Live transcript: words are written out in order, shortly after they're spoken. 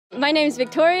My name's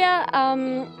Victoria.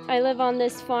 I live on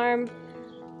this farm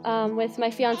with my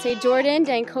fiance Jordan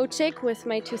Dankochik, with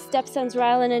my two stepsons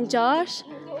Rylan and Josh,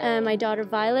 and my daughter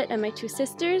Violet, and my two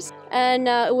sisters. And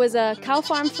it was a cow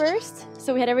farm first,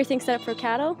 so we had everything set up for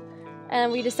cattle.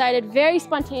 And we decided very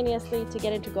spontaneously to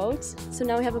get into goats. So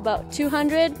now we have about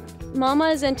 200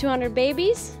 mamas and 200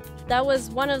 babies. That was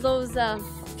one of those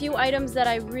few items that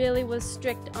I really was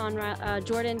strict on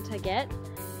Jordan to get.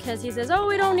 Because he says, oh,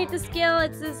 we don't need the scale,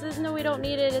 no, we don't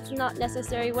need it, it's not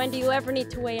necessary. When do you ever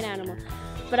need to weigh an animal?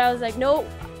 But I was like, no,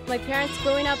 my parents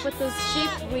growing up with those sheep,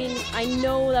 I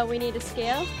know that we need a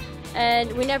scale.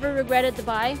 And we never regretted the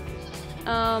buy.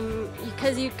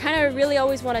 Because you kind of really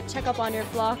always want to check up on your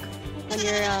flock when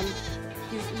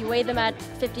you weigh them at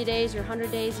 50 days or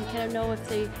 100 days. You kind of know if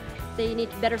they need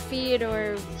better feed,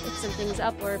 or if something's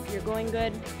up, or if you're going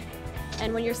good.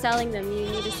 And when you're selling them, you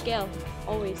need a scale,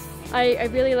 always. I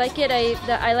really like it.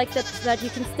 I like that you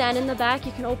can stand in the back,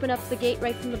 you can open up the gate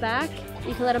right from the back,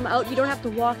 you can let them out, you don't have to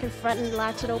walk in front and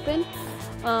latch it open.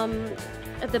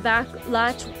 The back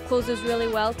latch closes really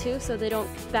well too, so they don't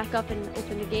back up and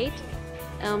open the gate.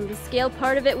 The scale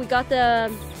part of it, we got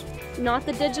not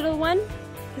the digital one,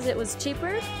 because it was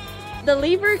cheaper. The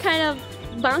lever kind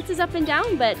of bounces up and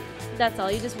down, but that's all,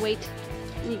 you just wait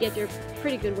and you get your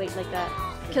pretty good weight like that.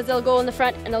 Because they'll go in the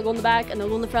front and they'll go in the back and they'll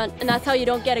go in the front, and that's how you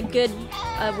don't get a good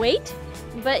weight.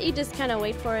 But you just kind of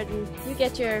wait for it, and you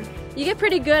get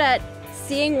pretty good at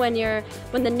seeing when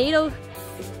the needle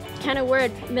kind of where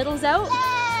it middles out.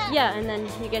 Yeah, and then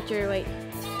you get your weight.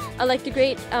 I like the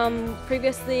grate.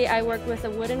 Previously I worked with a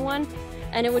wooden one,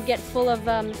 and it would get full of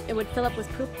it would fill up with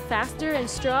poop faster and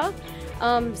straw.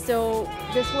 So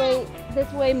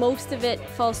this way most of it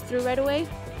falls through right away.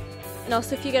 And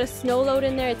also if you get a snow load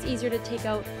in there, it's easier to take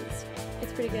out.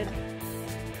 It's pretty good.